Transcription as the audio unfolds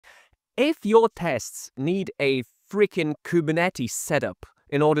If your tests need a freaking Kubernetes setup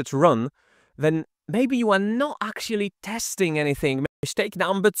in order to run, then maybe you are not actually testing anything. Mistake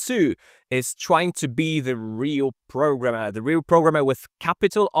number 2 is trying to be the real programmer with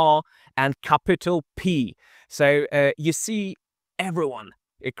capital R and capital P. So you see everyone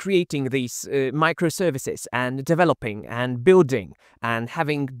creating these microservices and developing and building and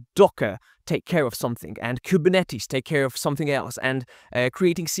having Docker take care of something and Kubernetes take care of something else and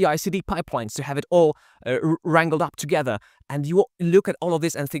creating CI/CD pipelines to have it all wrangled up together. And you look at all of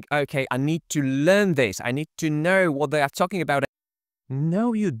this and think, okay, I need to learn this. I need to know what they are talking about.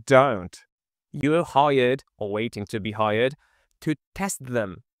 No, you don't. You're hired or waiting to be hired to test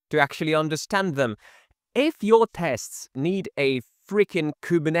them, to actually understand them. If your tests need a freaking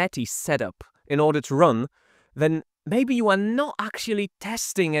Kubernetes setup in order to run, then maybe you are not actually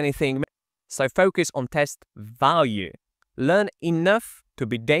testing anything. So focus on test value. Learn enough to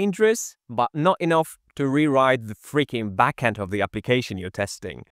be dangerous, but not enough to rewrite the freaking backend of the application you're testing.